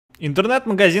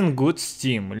Интернет-магазин Good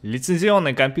Steam.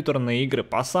 Лицензионные компьютерные игры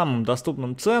по самым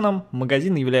доступным ценам.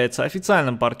 Магазин является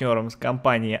официальным партнером с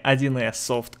компанией 1С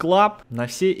Soft Club. На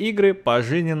все игры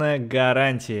пожизненная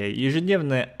гарантия.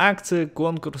 Ежедневные акции,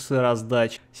 конкурсы,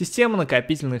 раздачи. Система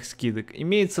накопительных скидок.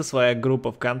 Имеется своя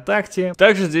группа ВКонтакте.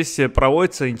 Также здесь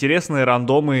проводятся интересные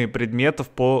рандомы предметов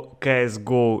по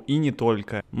CSGO и не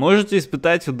только. Можете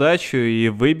испытать удачу и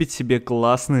выбить себе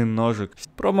классный ножик.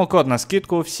 Промокод на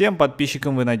скидку всем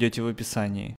подписчикам вы найдете в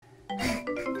описании.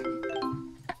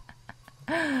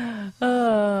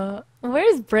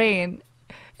 Where's Brain?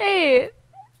 Hey,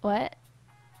 what?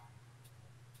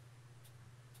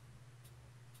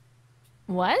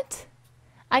 What?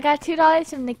 I got $2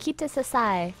 from Nikita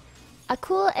Sasai. A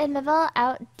cool and novel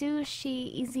outdo she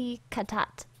easy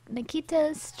katat.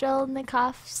 Nikita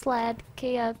Strelnikov sled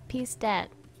Kea peace dad.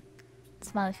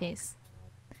 Smiley face.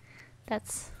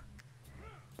 That's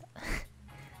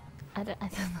I don't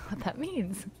know what that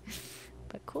means,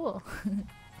 but cool.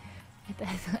 I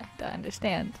don't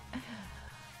understand.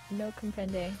 No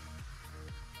comprende.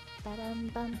 Ba-dum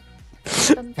bum.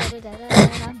 Bum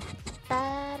ba-da-da-da-dum.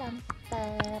 Ba-dum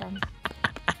ba-dum.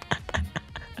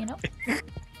 You know?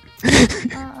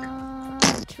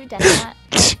 True death.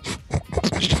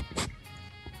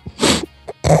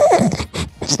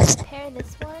 Pair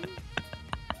this one.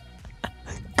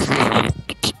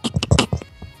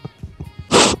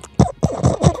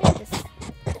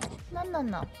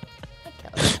 No.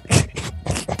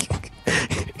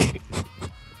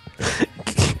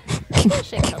 I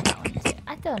should kill that one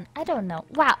too. I don't know.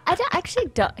 Wow, I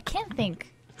can't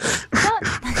think. I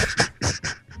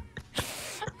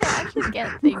actually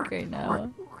can't think right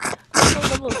now. I'm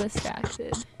a little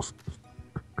distracted.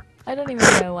 I don't even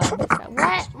know why I'm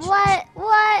distracted.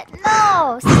 What?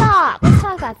 No! Stop! Let's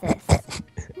talk about this.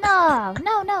 No.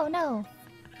 No.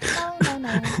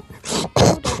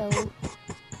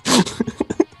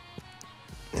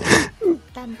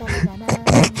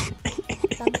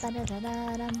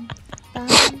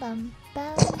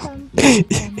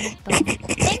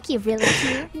 Thank you, really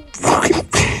cute.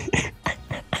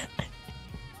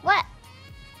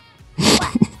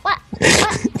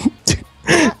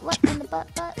 What in the butt?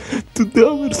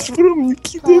 $2 from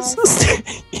Nikita.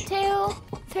 2,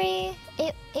 3,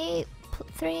 8,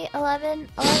 3, 11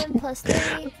 plus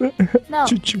 3. No.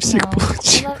 Чуть-чуть всех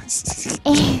получилось.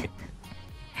 8.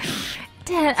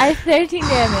 10. I have 13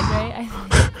 damage, right?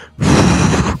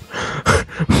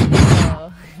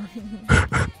 No.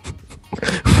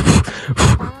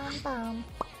 Bum.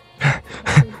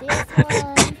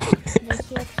 Let's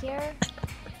do this one. Here.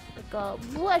 We go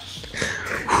whoosh.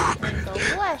 Go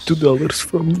whoosh. $2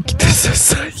 from Nikita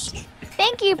Sasai.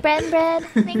 Thank you, Bren.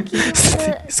 Thank you for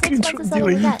the 6 months of sub.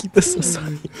 Nikita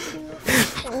Sasai.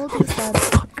 Oldie subs.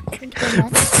 Thank you very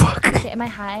much. Fuck. Okay, am I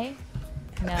high?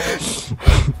 No.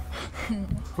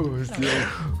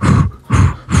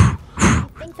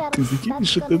 Ты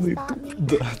закинешь это на YouTube?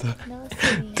 Да.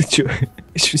 Ты чё,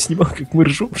 еще снимал, как мы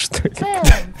ржем, что ли?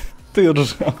 Ты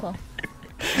ржал.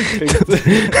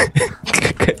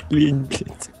 Какая лень,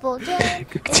 блядь.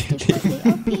 Как тебе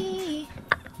лень?